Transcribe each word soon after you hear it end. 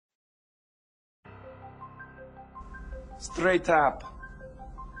Straight up.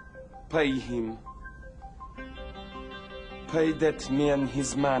 Pay him. Pay that man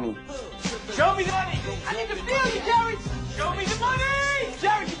his money. Show me the money! I need to feel you, Jerry! Show me the money!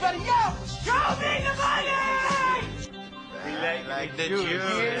 Jerry, you better yell! Show me the money! I like the juice.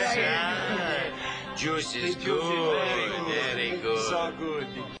 Juice is good. Very good. So good.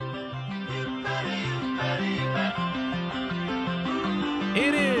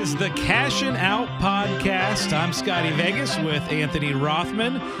 It is the Cashin Out podcast. I'm Scotty Vegas with Anthony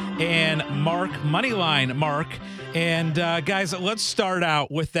Rothman and Mark Moneyline Mark. And guys, let's start out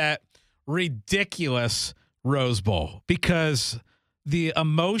with that ridiculous Rose Bowl, because the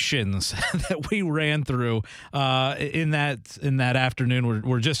emotions that we ran through in that afternoon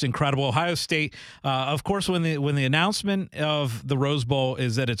were just incredible. Ohio State, of course, when the announcement of the Rose Bowl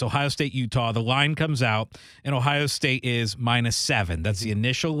is that it's Ohio State, Utah, the line comes out, and Ohio State is -7. That's the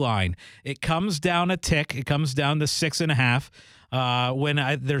initial line. It comes down a tick. It comes down to 6.5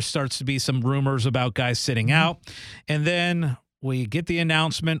 when there starts to be some rumors about guys sitting out, and then we get the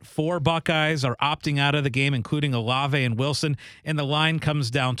announcement 4 Buckeyes are opting out of the game, including Olave and Wilson, and the line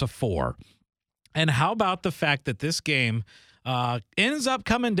comes down to 4. And how about the fact that this game ends up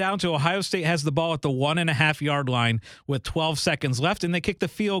coming down to Ohio State has the ball at the 1.5-yard line with 12 seconds left, and they kick the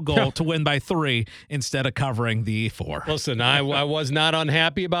field goal to win by 3 instead of covering the 4. Listen, I was not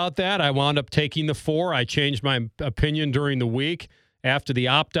unhappy about that. I wound up taking the 4. I changed my opinion during the week after the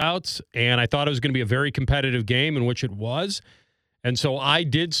opt-outs, and I thought it was going to be a very competitive game, in which it was. And so I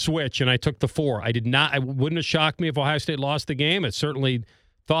did switch, and I took the 4. It wouldn't have shocked me if Ohio State lost the game. I certainly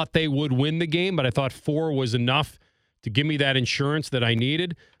thought they would win the game, but I thought 4 was enough to give me that insurance that I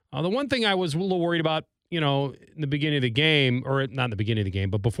needed. The one thing I was a little worried about, in the beginning of the game, or not in the beginning of the game,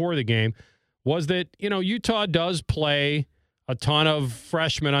 but before the game, was that, Utah does play a ton of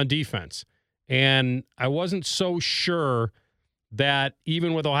freshmen on defense. And I wasn't so sure that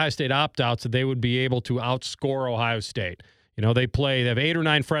even with Ohio State opt-outs that they would be able to outscore Ohio State. They have 8 or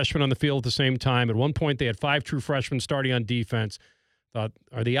 9 freshmen on the field at the same time. At one point, they had 5 true freshmen starting on defense. Thought,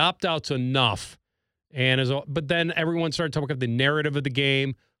 are the opt-outs enough? But then everyone started talking about the narrative of the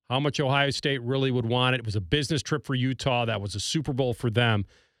game, how much Ohio State really would want it. It was a business trip for Utah. That was a Super Bowl for them.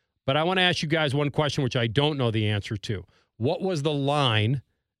 But I want to ask you guys one question, which I don't know the answer to. What was the line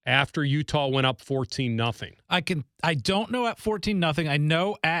after Utah went up 14-0? I don't know at 14-0. I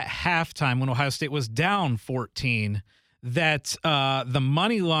know at halftime when Ohio State was down 14 that the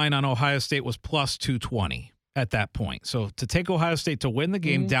money line on Ohio State was plus 220 at that point. So to take Ohio State to win the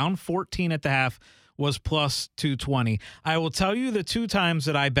game down 14 at the half was plus 220. I will tell you the 2 times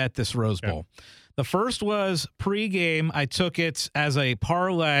that I bet this Rose Bowl. Yeah. The first was pregame. I took it as a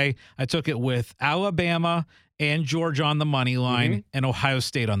parlay. I took it with Alabama and Georgia on the money line and Ohio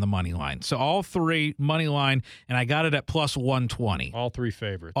State on the money line. So all 3 money line, and I got it at plus 120. All 3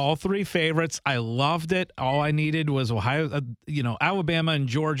 favorites. All 3 favorites. I loved it. All I needed was Alabama and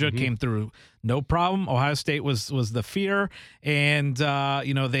Georgia came through no problem. Ohio State was the fear, and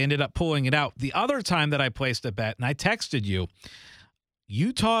they ended up pulling it out. The other time that I placed a bet, and I texted you,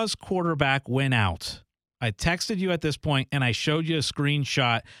 Utah's quarterback went out. I texted you at this point, and I showed you a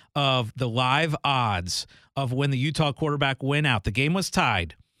screenshot of the live odds of when the Utah quarterback went out. The game was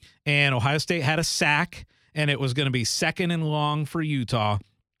tied, and Ohio State had a sack, and it was going to be 2nd and long for Utah.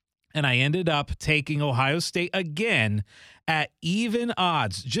 And I ended up taking Ohio State again at even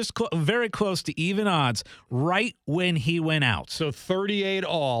odds, just very close to even odds, right when he went out. So 38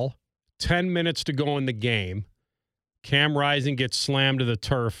 all, 10 minutes to go in the game. Cam Rising gets slammed to the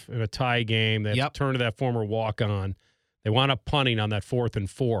turf in a tie game. They have to turn to that former walk-on. They wound up punting on that 4th and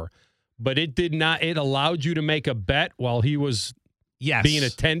 4. But it did not. It allowed you to make a bet while he was being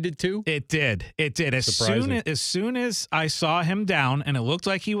attended to? It did. As soon as I saw him down and it looked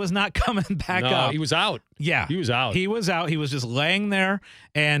like he was not coming back up. He was out. Yeah. He was out. He was out. He was just laying there.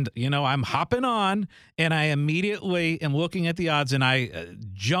 And, I'm hopping on, and I immediately am looking at the odds, and I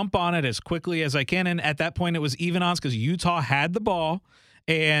jump on it as quickly as I can. And at that point, it was even odds because Utah had the ball.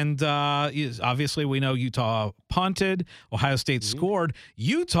 And obviously, we know Utah punted. Ohio State scored.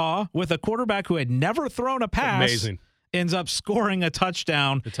 Utah, with a quarterback who had never thrown a pass, ends up scoring a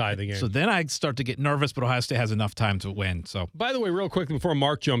touchdown to tie the game. So then I start to get nervous, but Ohio State has enough time to win. So, by the way, real quickly before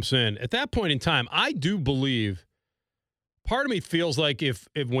Mark jumps in, at that point in time, I do believe. Part of me feels like if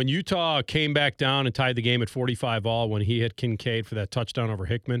when Utah came back down and tied the game at 45 all when he hit Kincaid for that touchdown over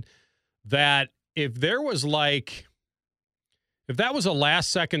Hickman, that if that was a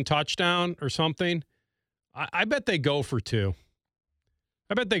last-second touchdown or something, I bet they go for 2.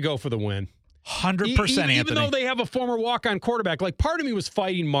 I bet they go for the win. 100%, Anthony. Even though they have a former walk-on quarterback, like part of me was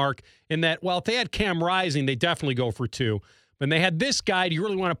fighting Mark in that, well, if they had Cam Rising, they definitely go for 2. When they had this guy, do you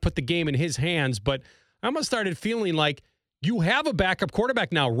really want to put the game in his hands? But I almost started feeling like you have a backup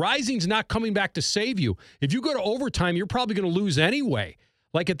quarterback now. Rising's not coming back to save you. If you go to overtime, you're probably going to lose anyway.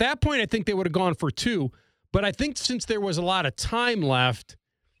 Like at that point, I think they would have gone for 2. But I think since there was a lot of time left,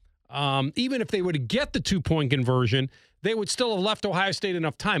 even if they were to get the 2-point conversion, they would still have left Ohio State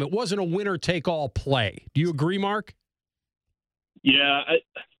enough time. It wasn't a winner-take-all play. Do you agree, Mark? Yeah,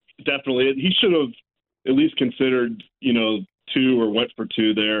 definitely. He should have at least considered, 2 or went for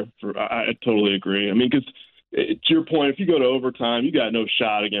 2 there. I totally agree. I mean, because to your point, if you go to overtime, you got no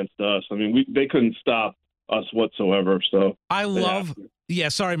shot against us. I mean, they couldn't stop us whatsoever. So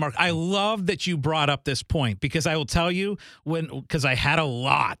sorry, Mark. I love that you brought up this point because I will tell you because I had a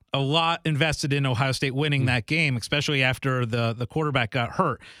lot invested in Ohio State winning that game, especially after the quarterback got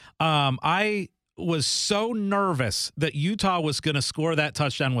hurt. I was so nervous that Utah was going to score that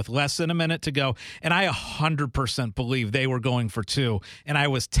touchdown with less than a minute to go, and I 100% believe they were going for 2, and I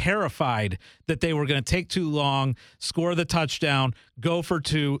was terrified that they were going to take too long, score the touchdown, go for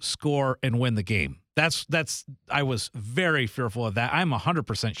 2, score, and win the game. I was very fearful of that. I'm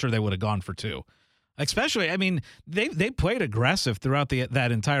 100% sure they would have gone for 2. Especially, I mean, they played aggressive throughout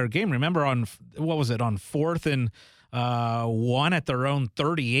that entire game. Remember on 4th and 1 at their own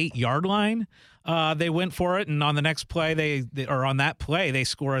 38-yard line, they went for it, and on the next play they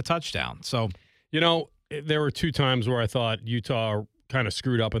score a touchdown. So, there were 2 times where I thought Utah kind of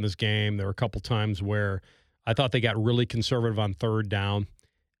screwed up in this game. There were a couple times where I thought they got really conservative on 3rd down.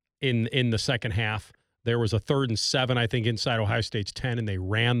 In the second half, there was a 3rd and 7, I think, inside Ohio State's 10, and they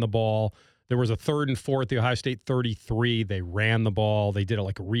ran the ball. There was a 3rd and 4 at the Ohio State 33. They ran the ball. They did it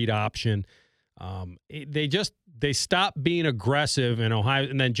like a read option. They stopped being aggressive in Ohio,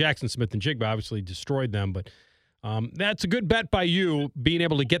 and then Jackson Smith and Jigba obviously destroyed them. But that's a good bet by you being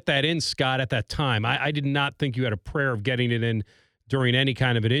able to get that in, Scott, at that time. I did not think you had a prayer of getting it in during any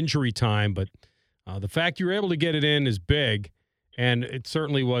kind of an injury time, but the fact you were able to get it in is big. And it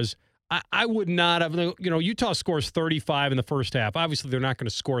certainly was. I would not have, Utah scores 35 in the first half. Obviously, they're not going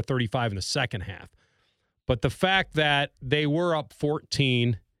to score 35 in the second half. But the fact that they were up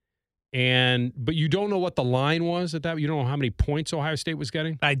 14, but you don't know what the line was at that. You don't know how many points Ohio State was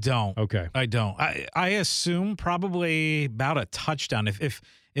getting? I don't. Okay. I don't. I assume probably about a touchdown. If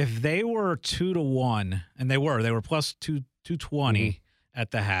they were 2-1, and they were plus 220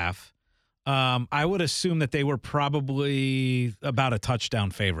 at the half. I would assume that they were probably about a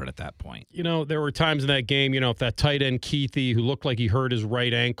touchdown favorite at that point. There were times in that game, if that tight end Keithy, who looked like he hurt his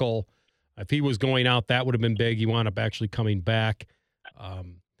right ankle, if he was going out, that would have been big. He wound up actually coming back.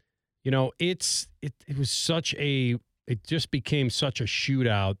 It just became such a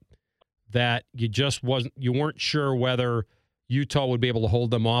shootout that you weren't sure whether Utah would be able to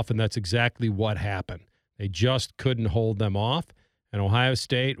hold them off, and that's exactly what happened. They just couldn't hold them off. And Ohio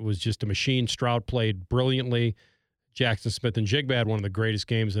State was just a machine. Stroud played brilliantly. Jackson Smith and Jigba had one of the greatest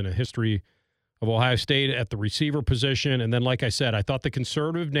games in the history of Ohio State at the receiver position. And then, like I said, I thought the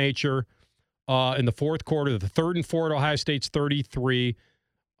conservative nature in the fourth quarter, the 3rd and 4 at Ohio State's 33,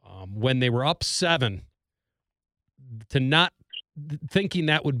 when they were up 7, to not thinking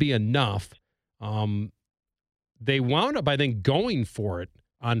that would be enough, they wound up, I think, going for it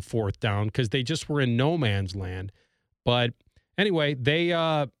on 4th down because they just were in no man's land. But anyway,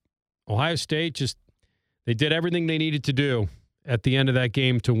 Ohio State they did everything they needed to do at the end of that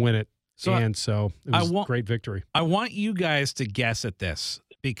game to win it. So it was a great victory. I want you guys to guess at this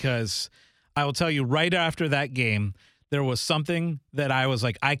because I will tell you right after that game, there was something that I was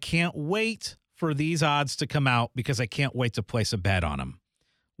like, I can't wait for these odds to come out because I can't wait to place a bet on them.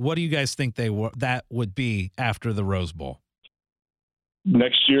 What do you guys think that would be after the Rose Bowl?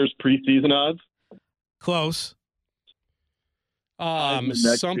 Next year's preseason odds? Close.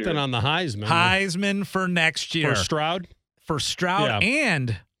 Something year. On the Heisman. Heisman for next year. For Stroud?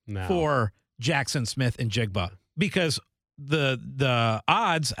 And for Jackson Smith and Jigba. Because the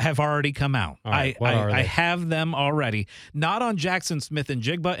odds have already come out. Right, I have them already. Not on Jackson Smith and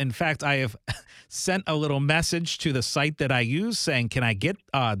Jigba. In fact, I have sent a little message to the site that I use saying, can I get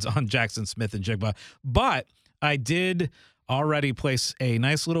odds on Jackson Smith and Jigba? But I did already place a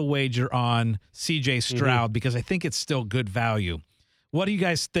nice little wager on C.J. Stroud because I think it's still good value. What do you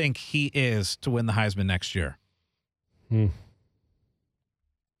guys think he is to win the Heisman next year?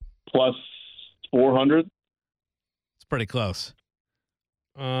 Plus 400. It's pretty close.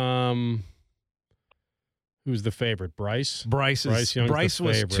 Who's the favorite? Bryce? Bryce was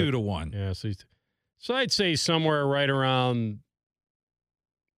 2-1. Yeah, so I'd say somewhere right around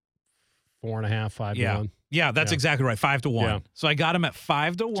 4.5, 5 to Yeah. 1. Yeah, that's Yeah. exactly right. 5 to 1. Yeah. So I got him at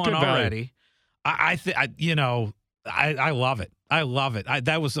 5 to 1 good value. already. I love it. I love it.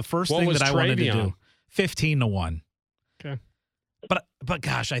 That was the first What thing was that I wanted to Travion? do. 15 to 1. Okay. But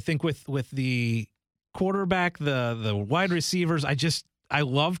gosh, I think with the quarterback, the wide receivers, I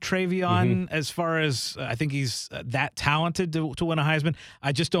love Travion as far as I think he's that talented to win a Heisman.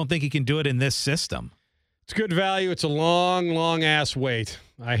 I just don't think he can do it in this system. It's good value. It's a long, long ass wait.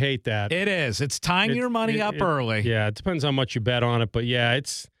 I hate that. It is. It's tying your money up early. Yeah, it depends how much you bet on it, but yeah,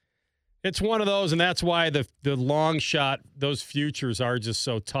 it's one of those, and that's why the long shot, those futures are just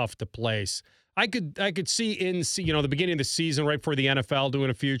so tough to place. I could see the beginning of the season right before the NFL doing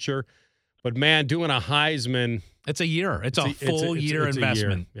a future, but man, doing a Heisman, It's a year. It's a full year it's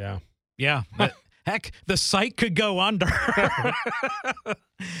investment. A year. Yeah. Heck, the site could go under.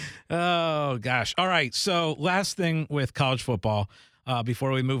 Oh, gosh. All right. So last thing with college football,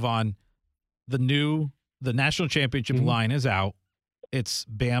 before we move on, the national championship line is out. It's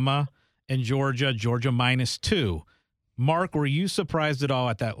Bama and Georgia -2. Mark, were you surprised at all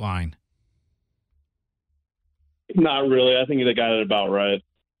at that line? Not really. I think they got it about right.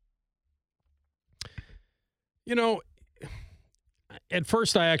 You know, at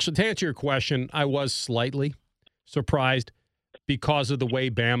first, to answer your question, I was slightly surprised because of the way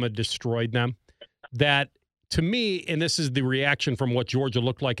Bama destroyed them. That, to me, and this is the reaction from what Georgia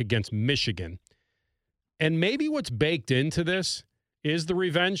looked like against Michigan, and maybe what's baked into this is the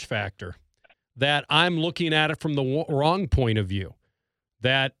revenge factor, that I'm looking at it from the wrong point of view,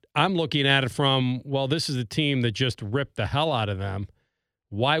 that I'm looking at it from, well, this is a team that just ripped the hell out of them.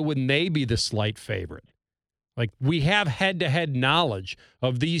 Why wouldn't they be the slight favorite? Like, we have head-to-head knowledge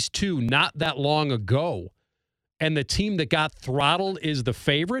of these two not that long ago, and the team that got throttled is the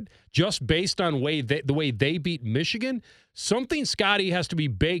favorite just based on the way they beat Michigan. Something, Scotty, has to be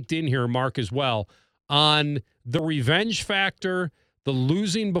baked in here, Mark, as well, on the revenge factor. The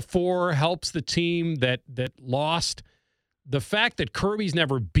losing before helps the team that lost. The fact that Kirby's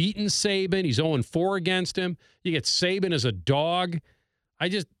never beaten Saban, he's 0-4 against him. You get Saban as a dog.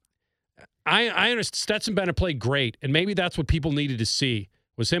 I understand Stetson Bennett played great, and maybe that's what people needed to see,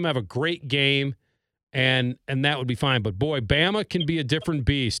 was him have a great game, and that would be fine. But, boy, Bama can be a different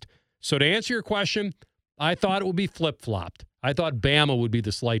beast. So to answer your question, I thought it would be flip-flopped. I thought Bama would be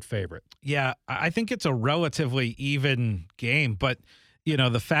the slight favorite. Yeah, I think it's a relatively even game. But,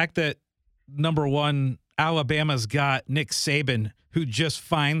 the fact that, number one, Alabama's got Nick Saban, who just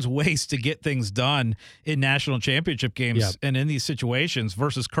finds ways to get things done in national championship games and in these situations,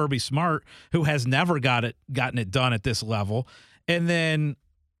 versus Kirby Smart, who has never gotten it done at this level. And then,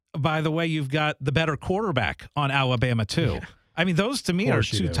 by the way, you've got the better quarterback on Alabama too. Yeah. I mean, those to me are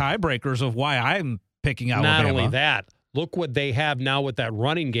two tiebreakers of why I'm picking Alabama. Not only that, look what they have now with that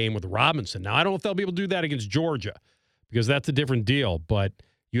running game with Robinson. Now, I don't know if they'll be able to do that against Georgia, because that's a different deal. But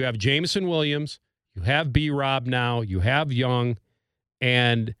you have Jameson Williams, you have B-Rob now, you have Young,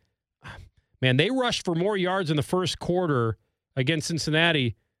 and, man, they rushed for more yards in the first quarter against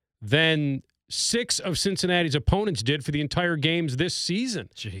Cincinnati than 6 of Cincinnati's opponents did for the entire games this season.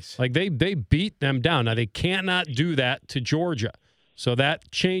 Jeez. Like, they beat them down. Now, they cannot do that to Georgia, so that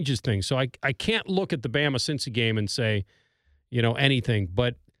changes things. So I can't look at the Bama-Cincy game and say, anything,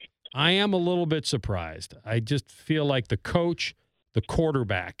 but I am a little bit surprised. I just feel like the coach, the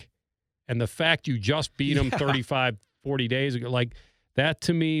quarterback, and the fact you just beat them 35, 40 days ago, like, that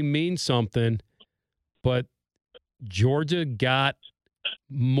to me means something. But Georgia got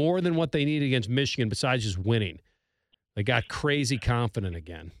more than what they needed against Michigan besides just winning. They got crazy confident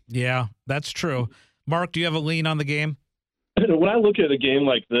again. Yeah, that's true. Mark, do you have a lean on the game? When I look at a game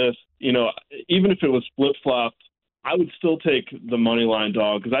like this, even if it was flip-flopped, I would still take the money line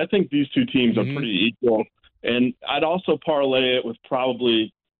dog, because I think these two teams are pretty equal. And I'd also parlay it with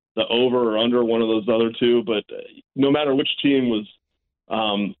probably the over or under one of those other two. But no matter which team was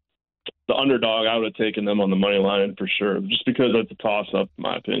the underdog, I would have taken them on the money line for sure, just because that's a toss-up, in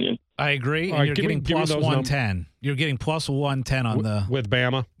my opinion. I agree. And right, you're getting plus 110. You're getting plus 110 on with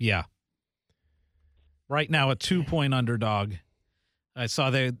Bama. Yeah. Right now, a 2-point underdog. I saw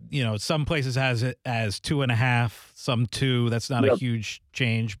that, some places has it as 2.5, some 2. That's not a huge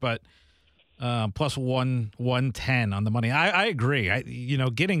change, but plus 110 on the money. I agree.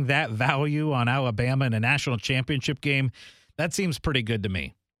 Getting that value on Alabama in a national championship game, that seems pretty good to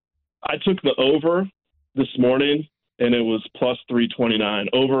me. I took the over this morning, and it was plus 329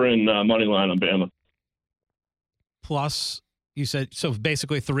 over in money line on Bama. Plus, you said, so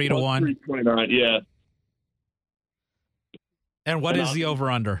basically 3 to 1. 329, yeah. And what is the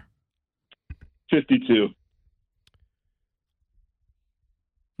over-under? 52.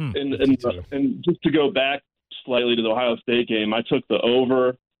 And just to go back slightly to the Ohio State game, I took the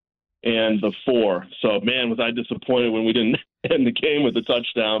over and the 4. So, man, was I disappointed when we didn't end the game with a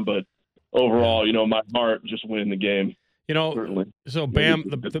touchdown. But overall, my heart just winning the game. Certainly. So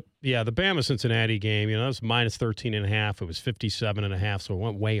the Bama Cincinnati game, that was minus 13.5. It was 57.5, so it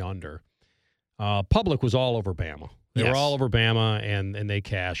went way under. Public was all over Bama. They were all over Bama, and they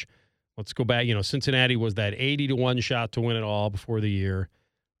cash. Let's go back. Cincinnati was that 80-1 shot to win it all before the year.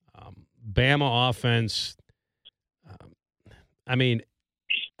 Bama offense,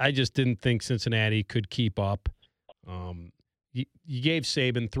 I just didn't think Cincinnati could keep up. You gave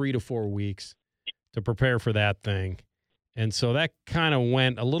Saban 3 to 4 weeks to prepare for that thing. And so that kind of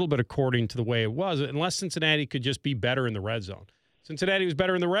went a little bit according to the way it was, unless Cincinnati could just be better in the red zone. Cincinnati was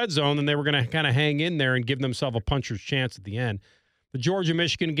better in the red zone, then they were going to kind of hang in there and give themselves a puncher's chance at the end. The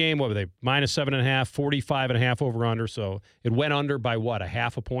Georgia-Michigan game, what were they? Minus 7.5, 45.5 over-under. So it went under by what, a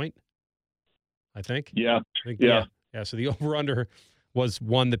half a point, I think? Yeah. Yeah, so the over-under was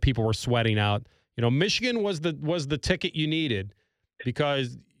one that people were sweating out. Michigan was the ticket you needed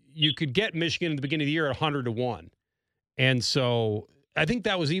because you could get Michigan at the beginning of the year at 100-1. And so I think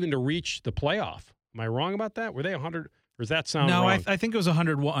that was even to reach the playoff. Am I wrong about that? Were they 100, or does that sound wrong? No, I think it was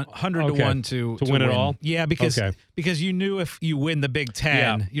 100 to 1 to win it all? Yeah, because you knew if you win the Big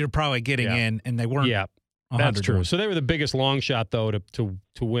Ten, you're probably getting in, and they weren't. Yeah, that's true. So they were the biggest long shot, though, to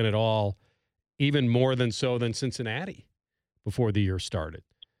win it all, even more than Cincinnati before the year started.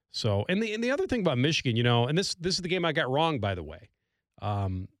 So, and the other thing about Michigan, and this is the game I got wrong, by the way.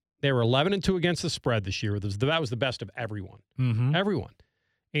 They were 11-2 against the spread this year. That was the best of everyone. Mm-hmm. Everyone.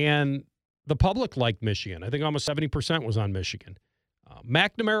 And the public liked Michigan. I think almost 70% was on Michigan.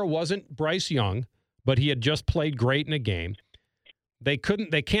 McNamara wasn't Bryce Young, but he had just played great in a game. They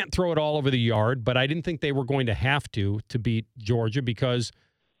can't throw it all over the yard, but I didn't think they were going to have to beat Georgia because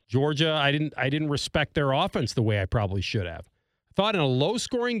Georgia, I didn't respect their offense the way I probably should have. I thought in a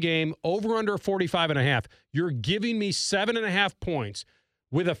low-scoring game, over under 45.5, you're giving me 7.5 points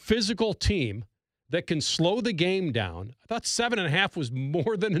with a physical team that can slow the game down. I thought 7.5 was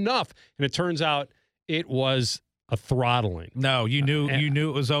more than enough, and it turns out it was a throttling. No, you knew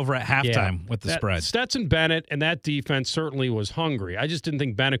it was over at halftime with the spread. Stetson Bennett and that defense certainly was hungry. I just didn't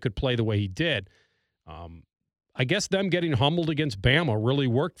think Bennett could play the way he did. I guess them getting humbled against Bama really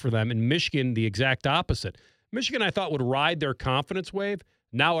worked for them. In Michigan, the exact opposite. Michigan, I thought, would ride their confidence wave.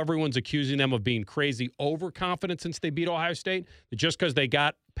 Now everyone's accusing them of being crazy overconfident since they beat Ohio State. Just because they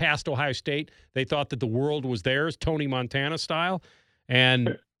got past Ohio State, they thought that the world was theirs, Tony Montana style.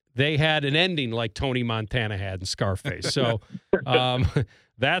 And they had an ending like Tony Montana had in Scarface. So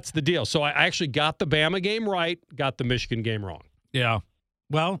that's the deal. So I actually got the Bama game right, got the Michigan game wrong. Yeah.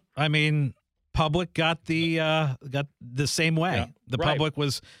 Well, public got the same way. Yeah, the public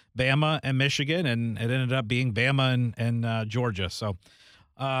was Bama and Michigan, and it ended up being Bama and Georgia. So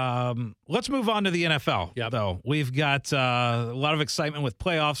let's move on to the NFL, though. We've got a lot of excitement with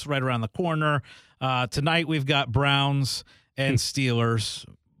playoffs right around the corner. Tonight we've got Browns and Steelers.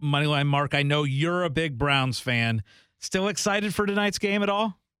 Moneyline Mark, I know you're a big Browns fan. Still excited for tonight's game at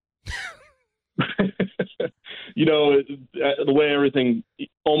all? The way everything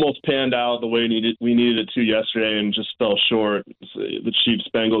almost panned out, the way we needed it to yesterday, and just fell short. The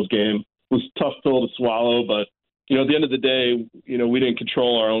Chiefs-Bengals game was a tough pill to swallow, but at the end of the day, we didn't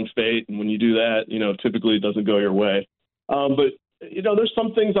control our own fate, and when you do that, typically it doesn't go your way. But there's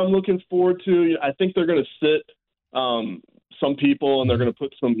some things I'm looking forward to. I think they're going to sit some people, and they're going to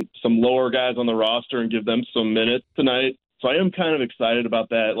put some lower guys on the roster and give them some minutes tonight. So I am kind of excited about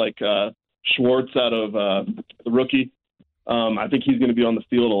that. Like Schwartz out of the rookie. I think he's going to be on the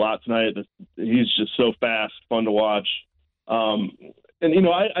field a lot tonight. He's just so fast, fun to watch. And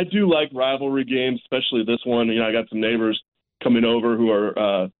I do like rivalry games, especially this one. I got some neighbors coming over who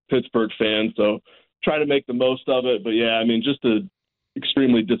are Pittsburgh fans, so try to make the most of it. But, just an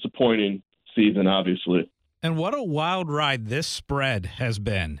extremely disappointing season, obviously. And what a wild ride this spread has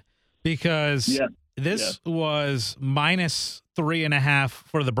been, because this was minus 3.5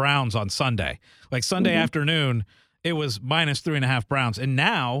 for the Browns on Sunday. Like Sunday afternoon, it was minus 3.5 Browns. And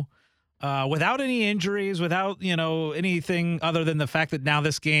now, without any injuries, without, anything other than the fact that now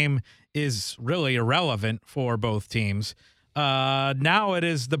this game is really irrelevant for both teams, now it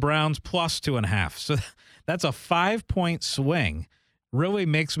is the Browns plus 2.5. So that's a 5-point swing. Really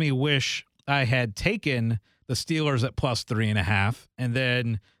makes me wish I had taken the Steelers at plus 3.5, and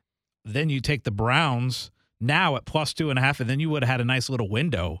then you take the Browns now at plus 2.5, and then you would have had a nice little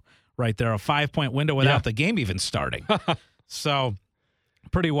window right there, a 5-point window without the game even starting. So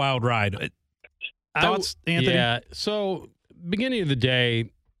pretty wild ride. Thoughts, Anthony? Yeah. So beginning of the day,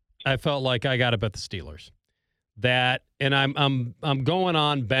 I felt like I got to bet the Steelers. That, and I'm going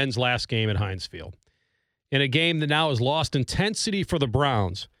on Ben's last game at Heinz Field, in a game that now has lost intensity for the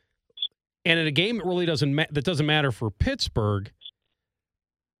Browns, and in a game that really doesn't matter for Pittsburgh.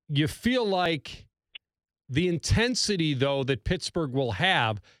 You feel like the intensity, though, that Pittsburgh will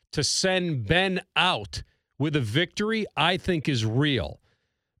have to send Ben out with a victory, I think is real.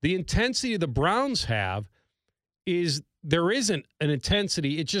 The intensity the Browns have is there isn't an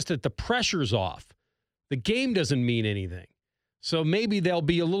intensity. It's just that the pressure's off. The game doesn't mean anything. So maybe they'll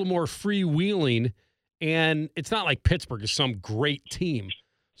be a little more freewheeling, and it's not like Pittsburgh is some great team.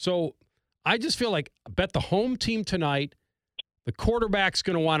 So I just feel like bet the home team tonight. The quarterback's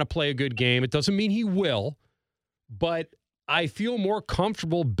going to want to play a good game. It doesn't mean he will, but I feel more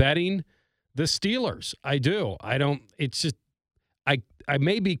comfortable betting the Steelers. I do. I don't. It's just I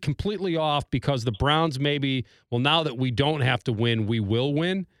may be completely off because the Browns maybe, well, now that we don't have to win, we will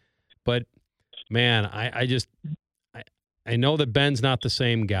win. But, man, I know that Ben's not the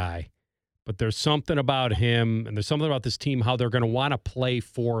same guy, but there's something about him and there's something about this team, how they're going to want to play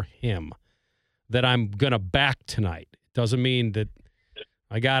for him, that I'm going to back tonight. Doesn't mean that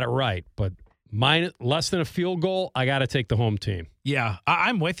I got it right, but less than a field goal, I got to take the home team. Yeah,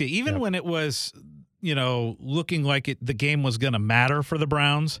 I'm with you. Even when it was, looking like the game was going to matter for the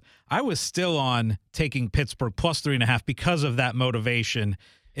Browns, I was still on taking Pittsburgh plus 3.5 because of that motivation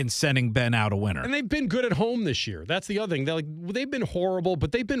in sending Ben out a winner. And they've been good at home this year. That's the other thing. They've been horrible,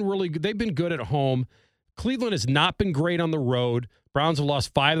 but they've been really good. They've been good at home. Cleveland has not been great on the road. Browns have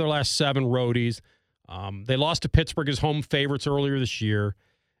lost 5 of their last 7 roadies. They lost to Pittsburgh as home favorites earlier this year.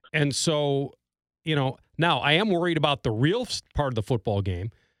 And so, now I am worried about the real part of the football game,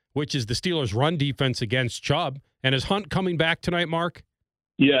 which is the Steelers' run defense against Chubb. And is Hunt coming back tonight, Mark?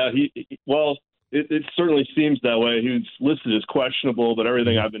 Yeah, it certainly seems that way. He was listed as questionable, but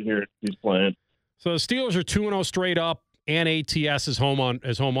everything I've been hearing, he's playing. So the Steelers are 2-0 straight up, and ATS is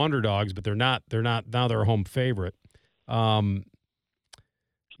home underdogs, but they're not now they're a home favorite.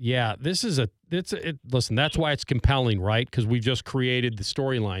 Yeah, listen, that's why it's compelling, right? Because we've just created the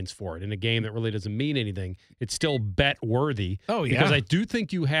storylines for it in a game that really doesn't mean anything. It's still bet worthy. Oh, yeah. Because I do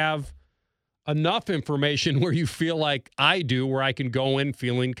think you have enough information where you feel like I do, where I can go in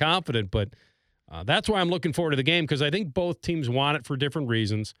feeling confident. But that's why I'm looking forward to the game, because I think both teams want it for different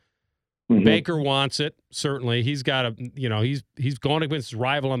reasons. Mm-hmm. Baker wants it, certainly. He's got he's going against his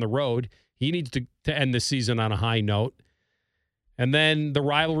rival on the road. He needs to end the season on a high note. And then the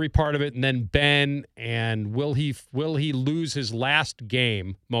rivalry part of it, and then Ben, and will he lose his last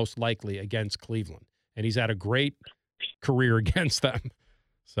game, most likely, against Cleveland? And he's had a great career against them.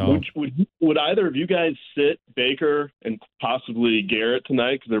 So would either of you guys sit Baker and possibly Garrett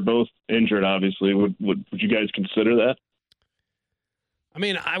tonight? Because they're both injured, obviously. Would you guys consider that? I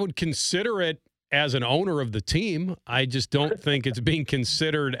mean, I would consider it as an owner of the team. I just don't think it's being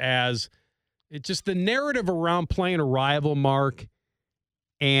considered as – it's just the narrative around playing a rival, Mark,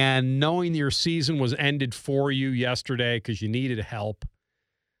 and knowing your season was ended for you yesterday because you needed help.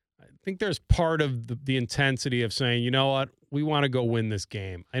 I think there's part of the intensity of saying, you know what, we want to go win this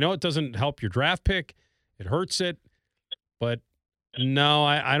game. I know it doesn't help your draft pick. It hurts it. But, no,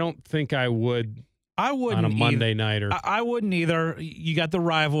 I don't think I would – I wouldn't on a Monday nighter. I wouldn't either. You got the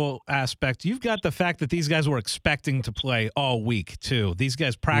rival aspect. You've got the fact that these guys were expecting to play all week, too. These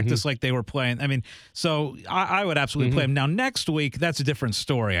guys practiced like they were playing. I mean, so I would absolutely play them. Now, next week, that's a different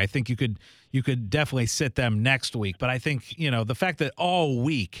story. I think you could definitely sit them next week. But I think, the fact that all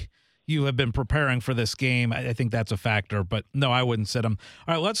week you have been preparing for this game, I think that's a factor. But, no, I wouldn't sit them.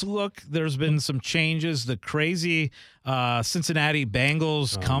 All right, let's look. There's been some changes. The crazy Cincinnati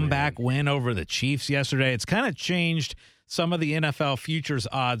Bengals comeback win over the Chiefs yesterday. It's kind of changed some of the NFL futures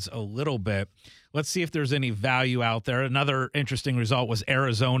odds a little bit. Let's see if there's any value out there. Another interesting result was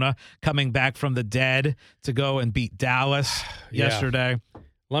Arizona coming back from the dead to go and beat Dallas yesterday.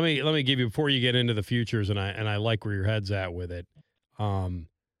 Let me give you, before you get into the futures, and I like where your head's at with it.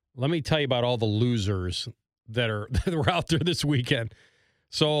 Let me tell you about all the losers that were out there this weekend.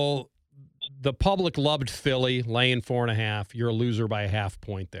 So the public loved Philly laying 4.5. You're a loser by a half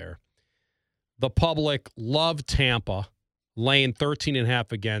point there. The public loved Tampa laying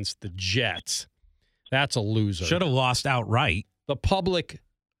 13.5 against the Jets. That's a loser. Should have lost outright. The public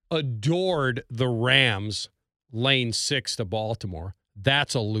adored the Rams laying 6 to Baltimore.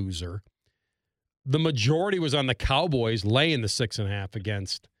 That's a loser. The majority was on the Cowboys laying the 6.5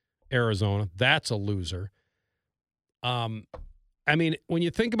 against Arizona. That's a loser. I mean, when you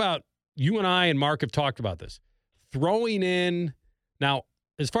think about, you and I and Mark have talked about this, throwing in, now,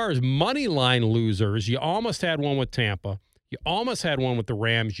 as far as money line losers, you almost had one with Tampa. You almost had one with the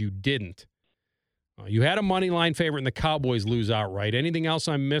Rams. You didn't. You had a money line favorite, and the Cowboys lose outright. Anything else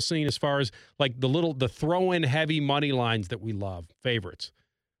I'm missing as far as like the throw-in heavy money lines that we love, favorites?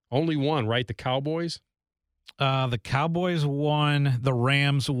 Only one, right? The Cowboys? The Cowboys won. The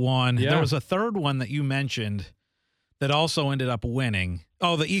Rams won. Yeah. There was a third one that you mentioned that also ended up winning.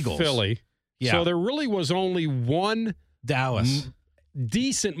 Oh, the Eagles. Philly. Yeah. So there really was only one Dallas.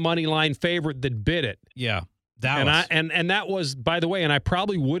 decent money line favorite that bid it. Yeah. Dallas. And that was, by the way, and I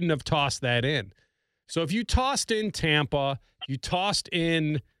probably wouldn't have tossed that in. So if you tossed in Tampa, you tossed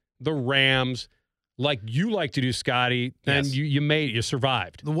in the Rams, like you like to do, Scotty, then Yes. you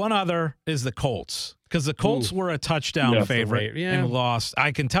survived. The one other is the Colts, because the Colts were a touchdown favorite and lost.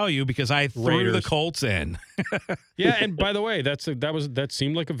 I can tell you because I threw Raiders. the Colts in. Yeah, and by the way, that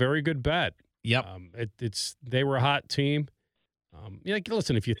seemed like a very good bet. Yep. They were a hot team.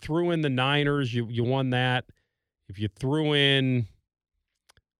 Listen, if you threw in the Niners, you won that. If you threw in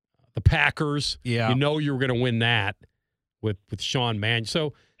the Packers, Yeah. you know you were going to win that with Sean Mannion.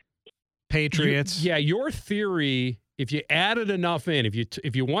 So Patriots. your theory, if you added enough in,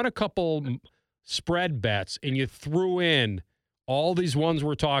 if you won a couple spread bets and you threw in all these ones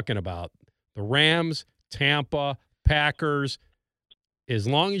we're talking about, the Rams, Tampa, Packers, as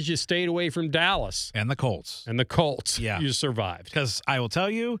long as you stayed away from Dallas And the Colts. yeah, you survived. Because I will tell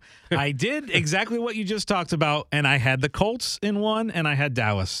you, I did exactly what you just talked about, and I had the Colts in one, and I had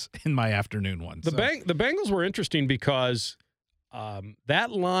Dallas in my afternoon one. The Bengals were interesting because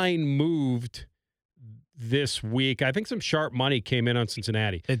that line moved this week. I think some sharp money came in on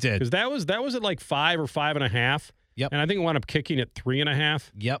Cincinnati. It did. Because that was at like 5 or 5.5. Yep. And I think it wound up kicking at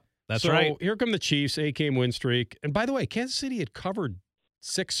 3.5. Yep. That's so right. Here come the Chiefs, 8-game win streak. And by the way, Kansas City had covered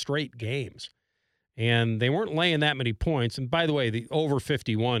 6 straight games. And they weren't laying that many points. And by the way, the over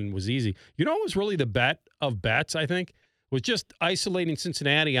 51 was easy. You know what was really the bet of bets, I think? Was just isolating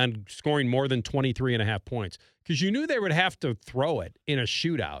Cincinnati on scoring more than 23.5 points. Because you knew they would have to throw it in a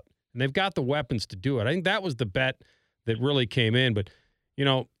shootout. And they've got the weapons to do it. I think that was the bet that really came in. But,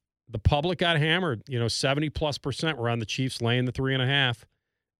 the public got hammered. 70+% were on the Chiefs laying the 3.5.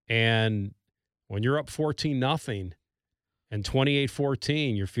 And when you're up 14-0 and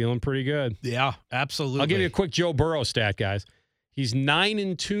 28-14, you're feeling pretty good. Yeah, absolutely. I'll give you a quick Joe Burrow stat, guys. He's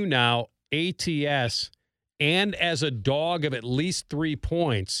 9-2 now, ATS, and as a dog of at least 3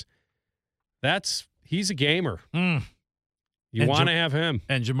 points. He's a gamer. You want to have him.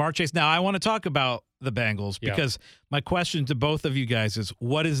 And Jamar Chase. Now, I want to talk about the Bengals because my question to both of you guys is,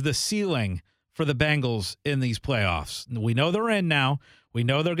 what is the ceiling for the Bengals in these playoffs? We know they're in now. We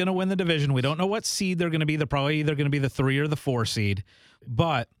know they're going to win the division. We don't know what seed they're going to be. They're probably either going to be the 3 or the 4 seed.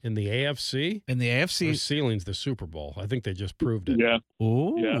 But in the AFC? In the AFC. Their ceiling's the Super Bowl. I think they just proved it. Yeah.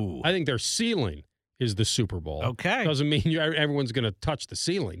 Ooh. Yeah. I think their ceiling is the Super Bowl. Okay. Doesn't mean everyone's going to touch the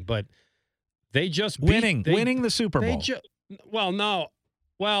ceiling, but they just winning the Super Bowl.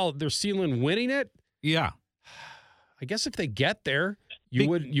 Their ceiling winning it? Yeah. I guess if they get there,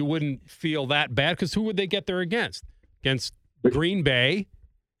 you wouldn't feel that bad, because who would they get there against? Against Green Bay.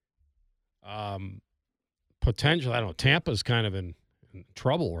 Potentially, I don't know. Tampa's kind of in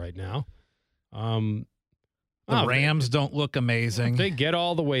trouble right now. The Rams don't look amazing. If they get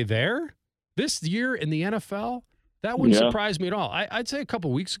all the way there this year in the NFL, that wouldn't surprise me at all. I'd say a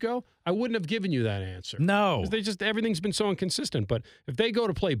couple weeks ago, I wouldn't have given you that answer. No. Because everything's been so inconsistent. But if they go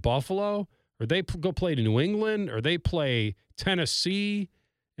to play Buffalo, or they go play to New England, or they play Tennessee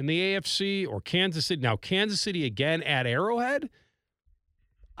in the AFC, or Kansas City. Now, Kansas City again at Arrowhead,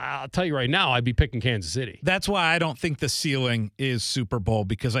 I'll tell you right now, I'd be picking Kansas City. That's why I don't think the ceiling is Super Bowl,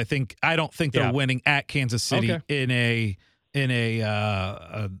 because I don't think they're winning at Kansas City in a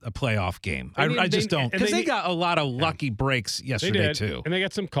playoff game. I just don't, because they got a lot of lucky breaks yesterday too, and they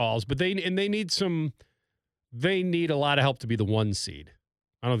got some calls, but they need a lot of help to be the 1 seed.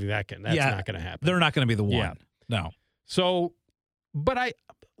 I don't think that's not going to happen. They're not going to be the 1. Yeah. No. So, but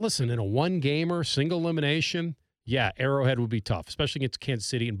listen, in a 1-gamer, single elimination, Arrowhead would be tough, especially against Kansas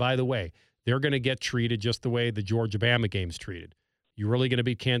City. And by the way, they're going to get treated just the way the Georgia-Bama game's treated. You're really going to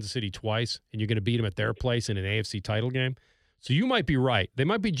beat Kansas City twice, and you're going to beat them at their place in an AFC title game. So you might be right. They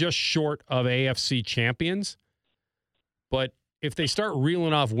might be just short of AFC champions. But if they start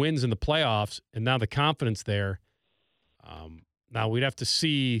reeling off wins in the playoffs, and now the confidence there, now we'd have to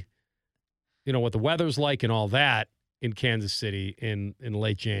see, what the weather's like and all that in Kansas City in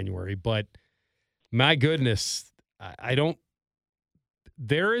late January. But my goodness,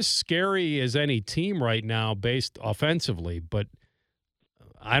 they're as scary as any team right now based offensively, but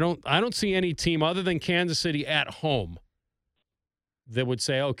I don't see any team other than Kansas City at home that would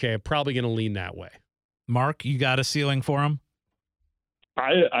say, okay, I'm probably going to lean that way. Mark, you got a ceiling for them?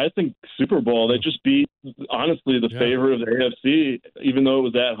 I think Super Bowl, they just beat, honestly, the favorite of the AFC. Even though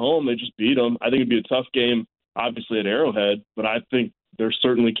it was at home, they just beat them. I think it'd be a tough game, obviously, at Arrowhead, but I think they're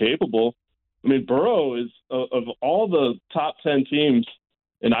certainly capable. I mean, Burrow is, of all the top 10 teams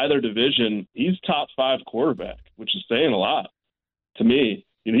in either division, he's top 5 quarterback, which is saying a lot to me.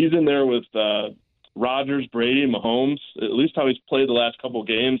 You know, he's in there with Rodgers, Brady, and Mahomes, at least how he's played the last couple of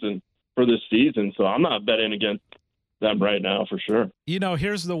games and for this season. So I'm not betting against them right now for sure. You know,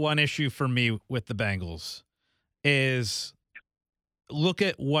 here's the one issue for me with the Bengals is look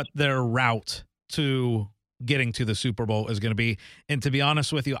at what their route to getting to the Super Bowl is going to be. And to be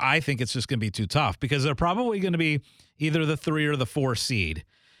honest with you, I think it's just going to be too tough because they're probably going to be either the 3 or the 4 seed.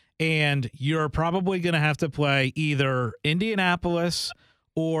 And you're probably going to have to play either Indianapolis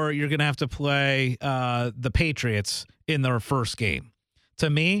or you're going to have to play the Patriots in their first game. To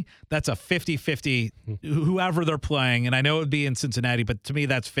me, that's a 50-50, whoever they're playing. And I know it would be in Cincinnati, but to me,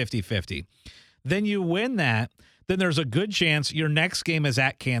 that's 50-50. Then you win that, then there's a good chance your next game is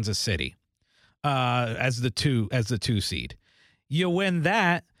at Kansas City as the 2 seed. You win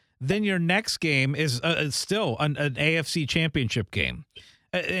that, then your next game is still an AFC championship game.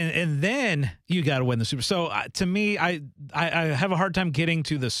 And then you got to win the Super. So to me, I have a hard time getting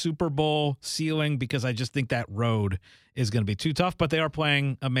to the Super Bowl ceiling because I just think that road is going to be too tough, but they are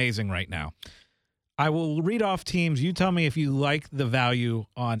playing amazing right now. I will read off teams. You tell me if you like the value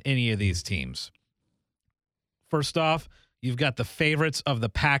on any of these teams. First off, you've got the favorites of the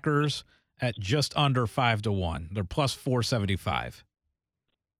Packers at just under 5-1. They're plus 475.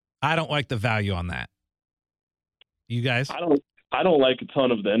 I don't like the value on that. You guys? I don't like a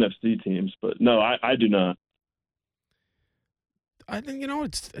ton of the NFC teams, but no, I do not. I think,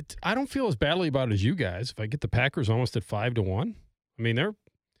 I don't feel as badly about it as you guys. If I get the Packers almost at 5-1, I mean, they're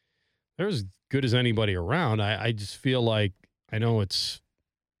as good as anybody around. I just feel like I know it's,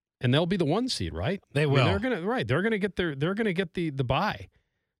 and they'll be the 1 seed, right? They will. They're going to get the bye.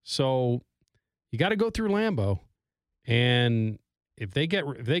 So you got to go through Lambeau, and if they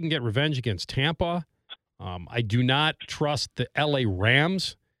can get revenge against Tampa, I do not trust the LA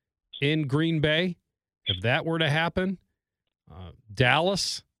Rams in Green Bay. If that were to happen,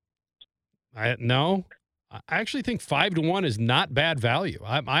 Dallas, I actually think 5-1 is not bad value.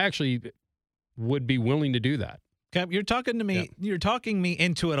 I actually would be willing to do that. Okay, you're talking to me. Yeah. You're talking me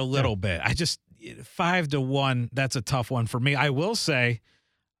into it a little bit. I just 5-1. That's a tough one for me. I will say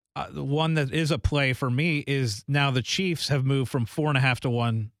the one that is a play for me is now the Chiefs have moved from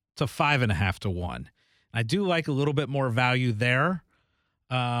 4.5-1 to 5.5-1. I do like a little bit more value there.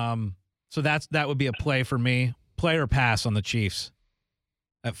 So that would be a play for me. Play or pass on the Chiefs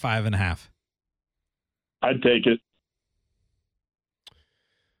at 5.5. I'd take it.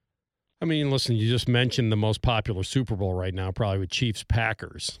 I mean, listen, you just mentioned the most popular Super Bowl right now, probably with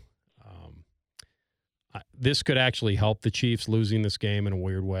Chiefs-Packers. This could actually help the Chiefs losing this game in a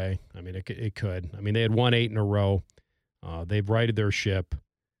weird way. I mean, it could. I mean, they had won 8 in a row. They've righted their ship,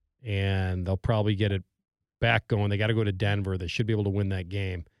 and they'll probably get it back going. They got to go to Denver. They should be able to win that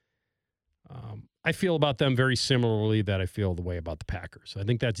game. I feel about them very similarly that I feel the way about the Packers. I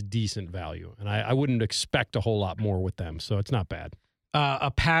think that's decent value, and I wouldn't expect a whole lot more with them, so it's not bad.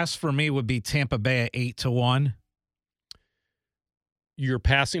 A pass for me would be Tampa Bay at 8-1. You're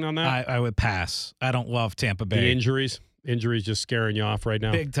passing on that? I would pass. I don't love Tampa Bay. The injuries just scaring you off right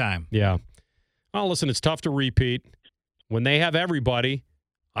now? Big time. Yeah. Well, listen, it's tough to repeat. When they have everybody,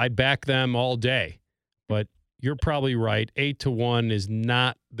 I'd back them all day. But you're probably right. 8-1 is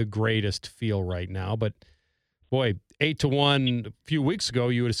not the greatest feel right now. But, boy, 8-1 a few weeks ago,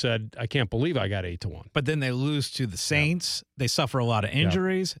 you would have said, I can't believe I got 8-1. But then they lose to the Saints. Yep. They suffer a lot of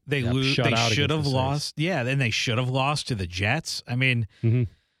injuries. Yep. They lose. Shut they out should have lost. Saints. Yeah, then they should have lost to the Jets. I mean,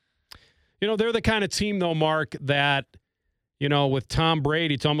 they're the kind of team, though, Mark, that, with Tom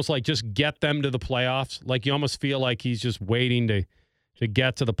Brady, it's almost like just get them to the playoffs. Like you almost feel like he's just waiting to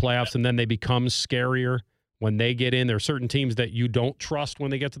get to the playoffs, and then they become scarier when they get in. There are certain teams that you don't trust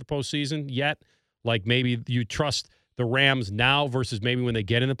when they get to the postseason yet. Like maybe you trust the Rams now versus maybe when they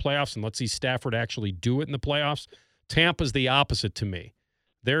get in the playoffs, and let's see Stafford actually do it in the playoffs. Tampa's the opposite to me.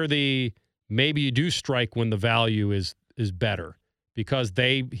 They're maybe you do strike when the value is better because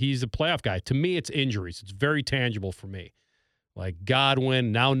he's a playoff guy. To me, it's injuries. It's very tangible for me. Like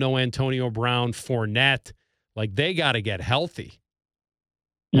Godwin, now no Antonio Brown, Fournette. Like they got to get healthy.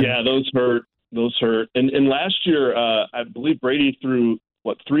 Yeah, those hurt. And last year, I believe Brady threw,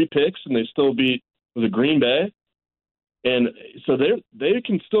 3 picks, and they still beat the Green Bay. And so they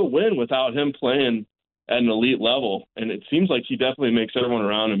can still win without him playing at an elite level. And it seems like he definitely makes everyone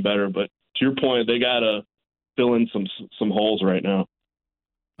around him better. But your point, they got to fill in some holes right now.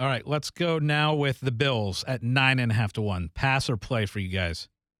 All right, let's go now with the Bills at 9.5 to 1. Pass or play for you guys?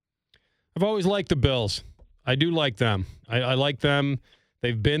 I've always liked the Bills. I do like them. I like them.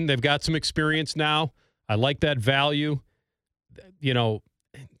 They've got some experience now. I like that value. You know,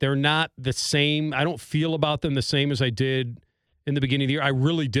 they're not the same. I don't feel about them the same as I did in the beginning of the year. I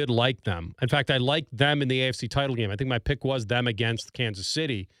really did like them. In fact, I liked them in the AFC title game. I think my pick was them against Kansas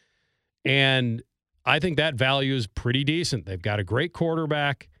City. And I think that value is pretty decent. They've got a great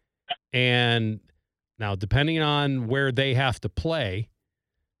quarterback. And now, depending on where they have to play,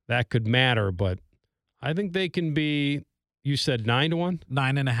 that could matter. But I think they can be, you said 9 to 1?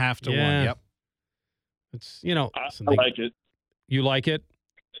 9.5 to 1, yep. It's, you know. I like it. You like it?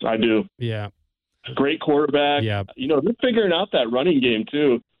 I do. Yeah. Great quarterback. Yeah. You know, they're figuring out that running game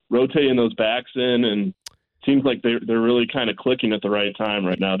too, rotating those backs in, and seems like they're really kind of clicking at the right time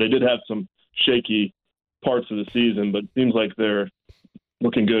right now. They did have some shaky parts of the season, but it seems like they're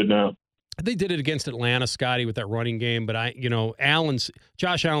looking good now. They did it against Atlanta, Scotty, with that running game, but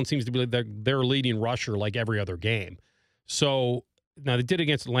Josh Allen seems to be their leading rusher like every other game. So now they did it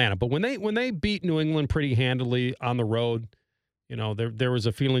against Atlanta, but when they beat New England pretty handily on the road, you know, there was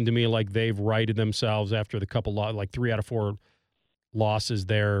a feeling to me like they've righted themselves after the couple like 3 out of 4 losses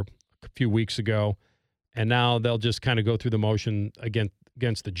there a few weeks ago, and now they'll just kind of go through the motion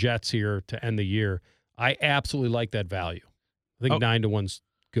against the Jets here to end the year. I absolutely like that value. I think 9 to 1's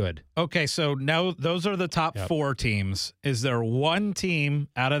good. Okay, so now those are the top 4 teams. Is there one team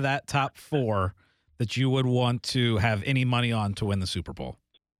out of that top 4 that you would want to have any money on to win the Super Bowl?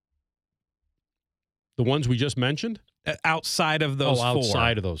 The ones we just mentioned? Outside of those 4.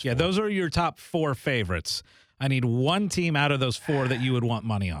 Outside of those 4. Yeah, those are your top 4 favorites. I need one team out of those 4 that you would want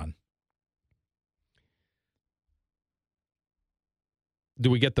money on. Do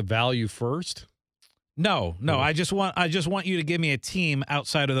we get the value first? No. I just want you to give me a team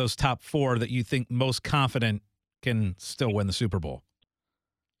outside of those top 4 that you think most confident can still win the Super Bowl.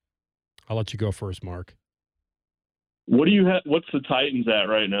 I'll let you go first, Mark. What do you have? What's the Titans at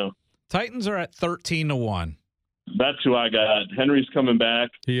right now? Titans are at 13 to 1. That's who I got. Henry's coming back.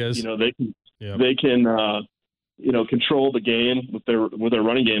 He is. You know, they can control the game with their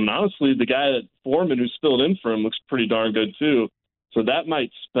running game. And honestly, the guy that Foreman who's filled in for him looks pretty darn good too. So that might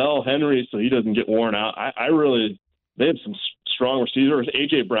spell Henry so he doesn't get worn out. They have some strong receivers.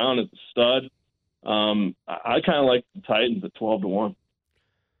 A.J. Brown is a stud. I kind of like the Titans at 12 to 1.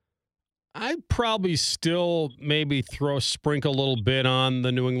 I'd probably still maybe sprinkle a little bit on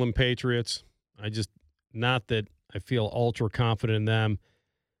the New England Patriots. Not that I feel ultra confident in them.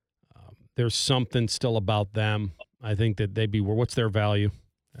 There's something still about them. I think that they'd be, what's their value?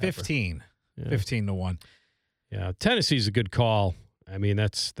 15. Yeah. 15 to 1. Yeah, Tennessee's a good call. I mean,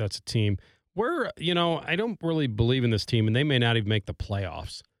 that's a team where, I don't really believe in this team, and they may not even make the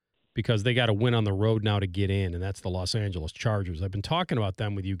playoffs because they got to win on the road now to get in, and that's the Los Angeles Chargers. I've been talking about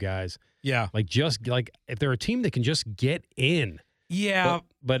them with you guys. Yeah. If they're a team that can just get in. Yeah.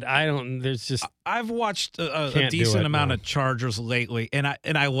 But I don't, there's just. I've watched a decent amount of Chargers lately, and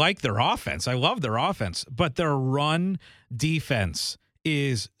I like their offense. I love their offense, but their run defense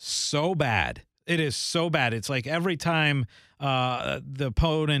is so bad. It is so bad. It's like every time the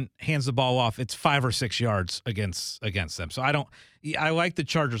opponent hands the ball off, it's 5 or 6 yards against them. So I like the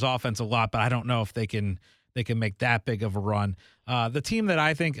Chargers offense a lot, but I don't know if they can make that big of a run. The team that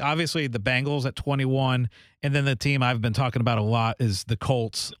I think, obviously the Bengals at 21, and then the team I've been talking about a lot is the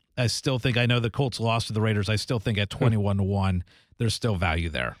Colts. I know the Colts lost to the Raiders. I still think at 21 to 1, there's still value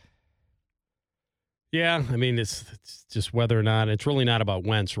there. Yeah, I mean, it's just whether or not, it's really not about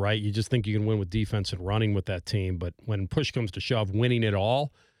Wentz, right? You just think you can win with defense and running with that team, but when push comes to shove, winning it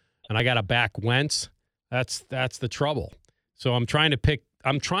all, and I got to back Wentz, that's the trouble. So I'm trying to pick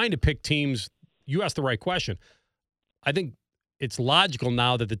teams. You asked the right question. I think it's logical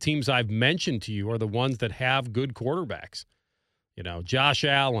now that the teams I've mentioned to you are the ones that have good quarterbacks. Josh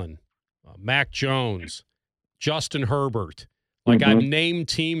Allen, Mac Jones, Justin Herbert. I've named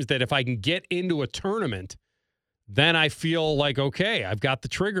teams that if I can get into a tournament, then I feel like, okay, I've got the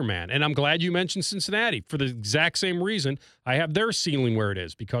trigger man. And I'm glad you mentioned Cincinnati for the exact same reason. I have their ceiling where it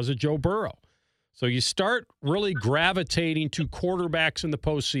is because of Joe Burrow. So you start really gravitating to quarterbacks in the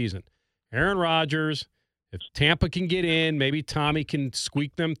postseason. Aaron Rodgers, if Tampa can get in, maybe Tommy can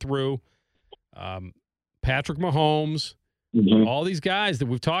squeak them through. Patrick Mahomes. Mm-hmm. All these guys that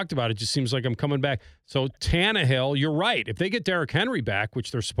we've talked about, it just seems like I'm coming back. So Tannehill, you're right. If they get Derrick Henry back,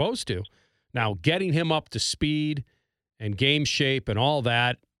 which they're supposed to, now getting him up to speed and game shape and all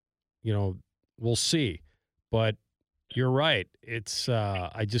that, we'll see. But You're right. It's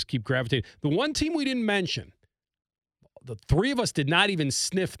I just keep gravitating. The one team we didn't mention, the three of us did not even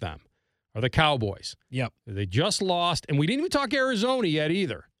sniff them, are the Cowboys. Yep. They just lost, and we didn't even talk Arizona yet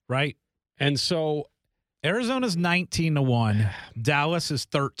either. Right. And so Arizona's 19-1. Dallas is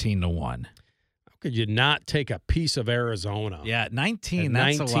 13-1. how could you not take a piece of Arizona? Yeah, 19.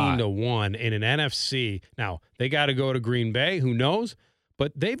 At That's 19 a lot. to 1 in an NFC. Now, they got to go to Green Bay. Who knows?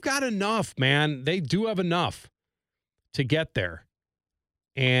 But they've got enough, man. They do have enough to get there.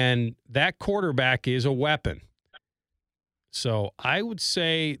 And that quarterback is a weapon. So I would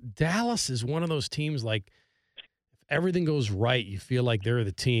say Dallas is one of those teams, like, if everything goes right, you feel like they're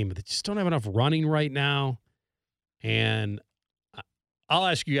the team, but they just don't have enough running right now. And I'll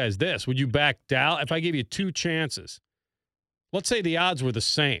ask you guys this. Would you back Dallas? If I gave you two chances, let's say the odds were the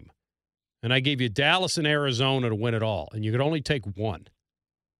same, and I gave you Dallas and Arizona to win it all, and you could only take one.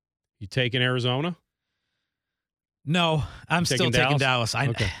 You taking Arizona? No, I'm still taking Dallas.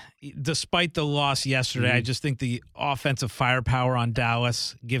 Okay. Despite the loss yesterday, I just think the offensive firepower on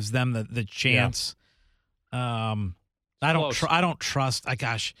Dallas gives them the chance. I don't trust.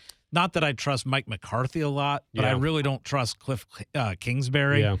 Not that I trust Mike McCarthy a lot, but I really don't trust Cliff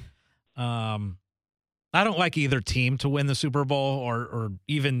Kingsbury. Yeah. I don't like either team to win the Super Bowl or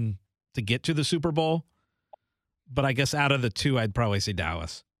even to get to the Super Bowl. But I guess out of the two, I'd probably say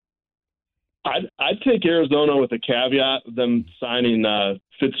Dallas. I'd take Arizona with a caveat of them signing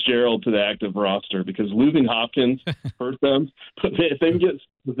Fitzgerald to the active roster, because losing Hopkins hurt them. But if they can get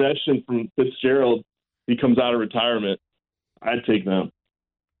possession from Fitzgerald, he comes out of retirement, I'd take them.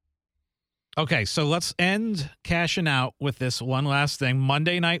 Okay, so let's end Cashin' Out with this one last thing.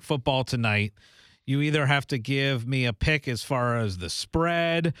 Monday Night Football tonight. You either have to give me a pick as far as the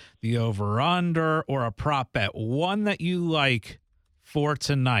spread, the over-under, or a prop bet. One that you like for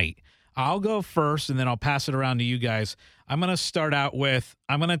tonight. I'll go first, and then I'll pass it around to you guys. I'm going to start out with,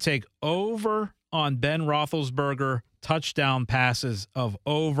 I'm going to take over on Ben Roethlisberger touchdown passes of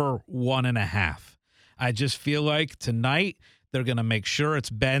over 1.5. I just feel like tonight they're going to make sure it's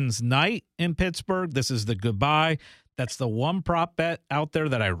Ben's night in Pittsburgh. This is the goodbye. That's the one prop bet out there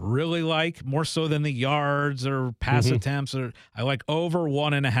that I really like, more so than the yards or pass attempts. I like over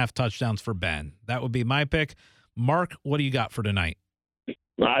 1.5 touchdowns for Ben. That would be my pick. Mark, what do you got for tonight?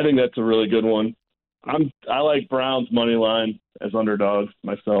 I think that's a really good one. I like Browns money line as underdogs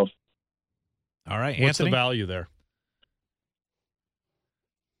myself. All right, What's Anthony? the value there?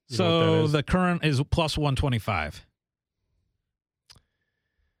 You know what So that is? the current is plus 125.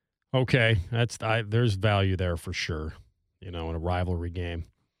 Okay, there's value there for sure. In a rivalry game.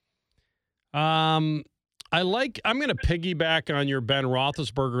 I'm going to piggyback on your Ben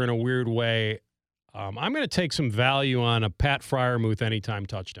Roethlisberger in a weird way. I'm going to take some value on a Pat Freiermuth anytime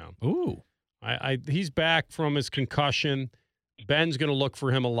touchdown. Ooh. He's back from his concussion. Ben's going to look for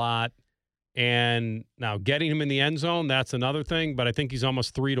him a lot. And now getting him in the end zone, that's another thing. But I think he's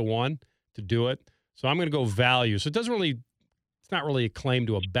almost 3-1 to do it. So I'm going to go value. So it's not really a claim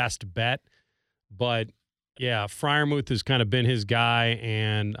to a best bet. But, yeah, Freiermuth has kind of been his guy.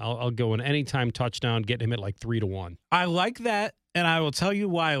 And I'll go an anytime touchdown, get him at like 3-1. I like that. And I will tell you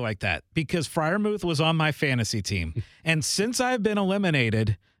why I like that. Because Freiermuth was on my fantasy team. And since I've been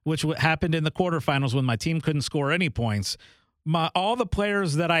eliminated, which happened in the quarterfinals when my team couldn't score any points, all the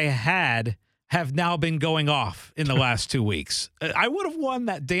players that I had have now been going off in the last 2 weeks. I would have won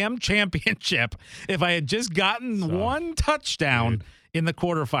that damn championship if I had just gotten one touchdown in the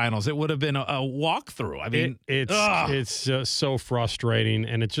quarterfinals. It would have been a walkthrough. I mean, it's just so frustrating,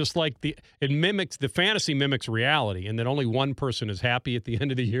 and it's just like the fantasy mimics reality, and that only one person is happy at the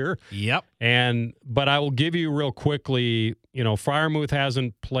end of the year. Yep. But I will give you real quickly, Freiermuth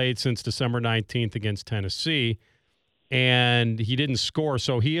hasn't played since December 19th against Tennessee, and he didn't score.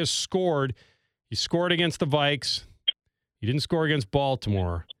 So he has scored. He scored against the Vikes. He didn't score against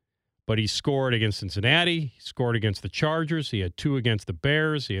Baltimore. But he scored against Cincinnati. He scored against the Chargers. He had 2 against the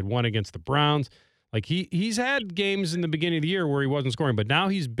Bears. He had 1 against the Browns. Like he's had games in the beginning of the year where he wasn't scoring, but now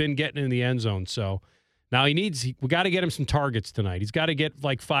he's been getting in the end zone. So now we got to get him some targets tonight. He's got to get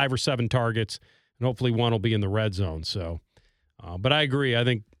like 5 or 7 targets, and hopefully one will be in the red zone. So, but I agree.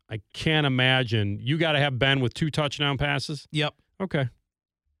 I can't imagine you got to have Ben with 2 touchdown passes. Yep. Okay,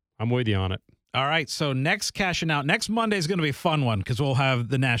 I'm with you on it. All right, so next Cashin' Out. Next Monday is going to be a fun one because we'll have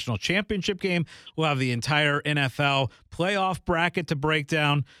the national championship game. We'll have the entire NFL playoff bracket to break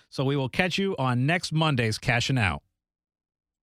down. So we will catch you on next Monday's Cashin' Out.